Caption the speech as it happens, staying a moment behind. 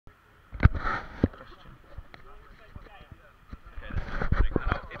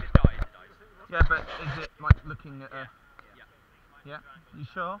looking at a... Yeah? You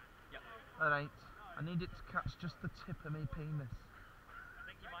sure? Yep. Alright. I need it to catch just the tip of my penis. I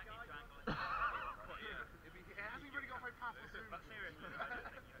think you might need to angle it. It hasn't really got very powerful zoom. But seriously, I don't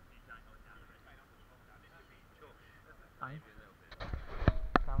think you need to angle it down a bit. Aye.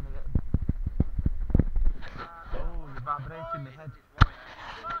 Down a little. Oh, you're vibrating the head. You've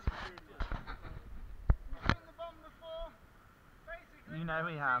seen the bomb before? Basically, You know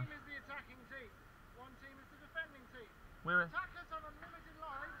we have. one team is the attacking team. One team is the defending team. We're... Attackers on unlimited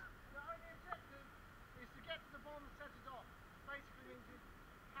lives, their only objective is to get to the bomb and set it off. Basically means you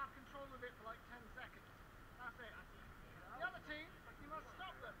have control of it for like 10 seconds. That's it. The other team, you must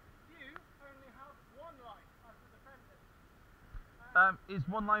stop them. You only have one life as the defender. Is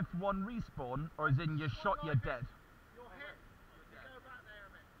one life one respawn, or is in you're shot, you're dead? You're hit. You go back there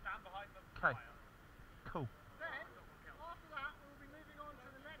a bit. Stand behind them. Okay. Cool. Then, after that, we'll be moving on to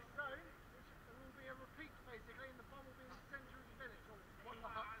the next zone, which will be a repeat basically, and the bomb will be in the centre of the village, or one of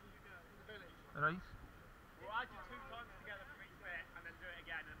the huts in the village. Right. We'll add you 2 times together from each bit, and then do it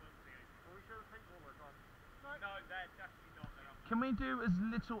again, and we'll see. Are we sure repeat all the time? No, they're definitely not. They're not. Can we do as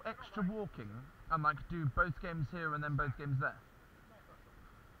little extra walking and like do both games here and then both games there?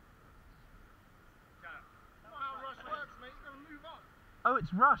 That's not how Rush works, mate. You've got to move on. Oh,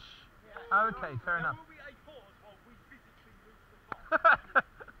 it's rush. Oh, okay, fair enough. There will be a pause while we physically move the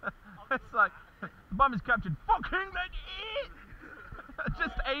bomb. It's like the bomb is captured. Fucking let it!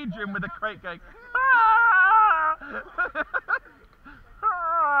 Just Adrian with a crate going. "Ah!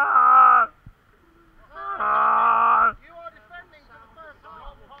 Ah! Ah! You are defending for the first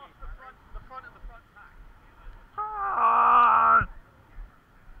time. Past the front of the front pack. Ah!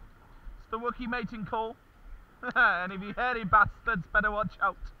 It's the Wookiee mating call. Any of you hairy bastards better watch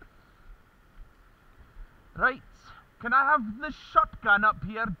out. Right, can I have the shotgun up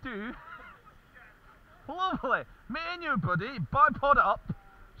here too? Lovely. Me and you, buddy, bipod up.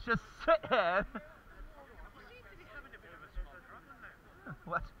 Just sit here. You seem to be having a bit of a small drug, isn't it?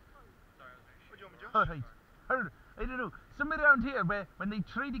 What? Sorry, What do you want me to do? Alright. I don't know. Somewhere around here where when they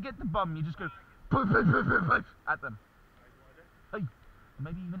try to get the bomb, you just go poof, poof, poof, poof, poof, at them. Hey,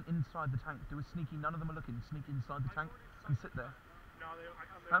 maybe even inside the tank. Do a sneaky, none of them are looking. Sneak inside the tank and sit there. No, I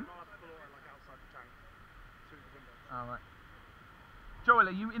can't Huh? pull it like outside the tank to the window. Alright. Joel,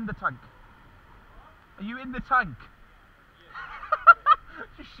 are you in the tank? Are you in the tank?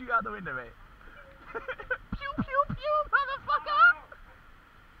 Just shoot out the window, mate. Pew, pew, pew, motherfucker!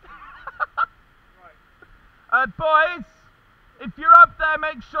 Boys, if you're up there,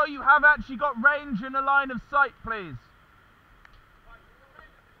 make sure you have actually got range and a line of sight, please.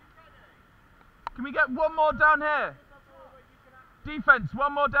 Can we get one more down here? Defense,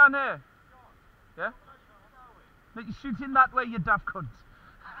 one more down here. Yeah? No, you're shooting that way, you daft cunt.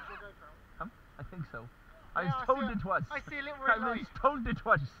 I think so. I was told it was. I see a little I red was light. told it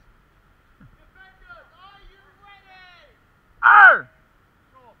was. Defenders, are you ready? Arr!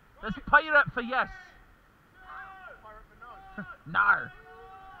 Let's pirate for yes. Pirate for no. Nar.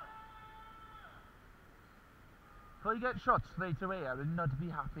 If I get shot straight away, I will not be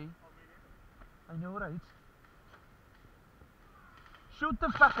happy. I know, right? Shoot the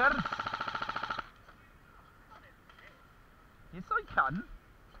fuckers! Yes, I can.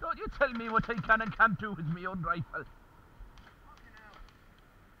 Don't you tell me what I can and can't do with my own rifle.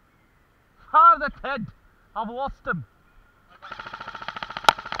 Father Ted, I've lost him.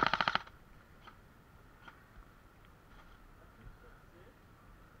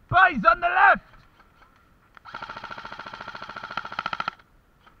 Boys, on the left!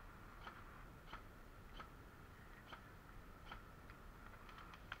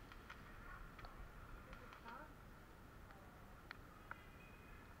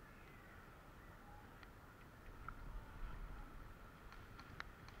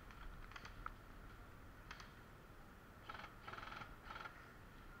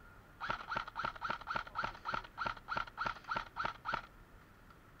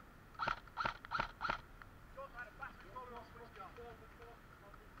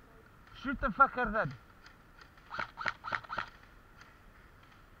 Shoot the fucker then.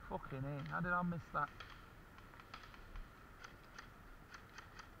 Fucking A, how did I miss that?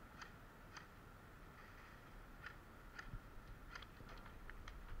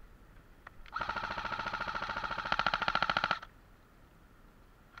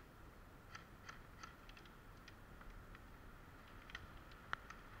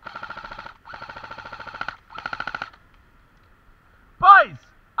 Boys!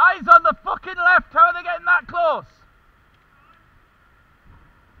 Eyes on the fucking left! How are they getting that close?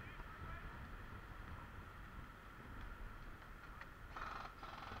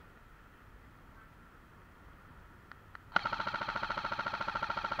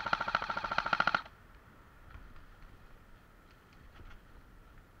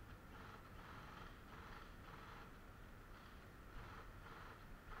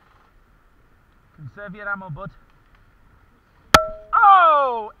 Conserve your ammo, bud.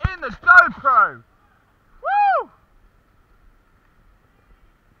 Oh! In the GoPro! Woo!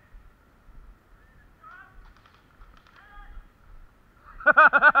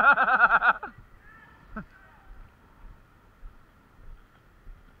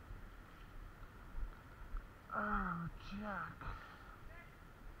 Oh, Jack.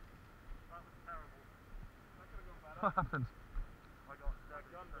 That was terrible. That could have gone better. What happened? I got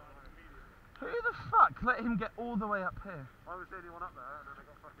gunned down immediately. Who the fuck let him get all the way up here? I was the only one up there, and then I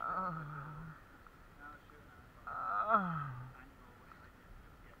got fucking.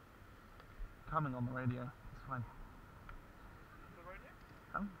 Coming on the radio. It's fine. The radio?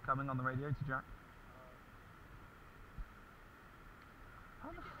 Coming on the radio to Jack. How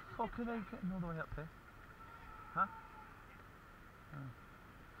the fuck are they getting all the way up here? Huh? Oh.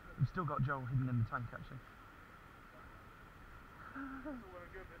 We've still got Joel hidden in the tank, actually. It's all well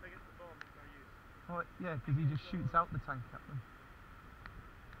and good, but if they get the bomb, it's no use. Oh, yeah, because he just shoots out the tank at them.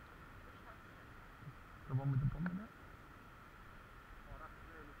 The one with the bomb in it? Oh, that's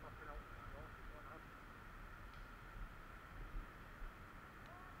really fucking helpful.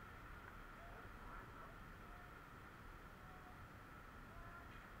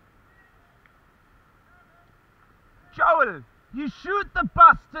 Joel! You shoot the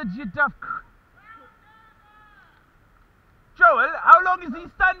bastard, you daft Joel, how long is he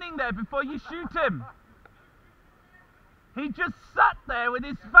standing there before you shoot him? He just sat there with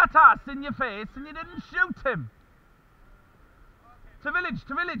his fat ass in your face and you didn't shoot him. To village,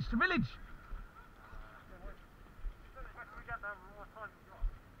 to village, to village.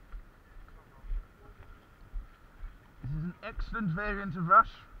 This is an excellent variant of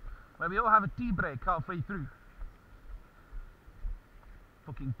Rush, where we all have a tea break halfway through.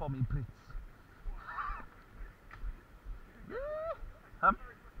 Fucking pommy Brits. Hum?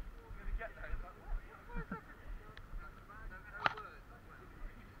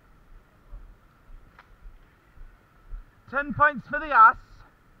 10 points for the ass,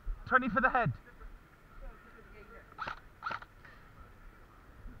 20 for the head.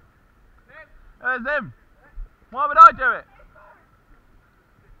 There's him. Why would I do it?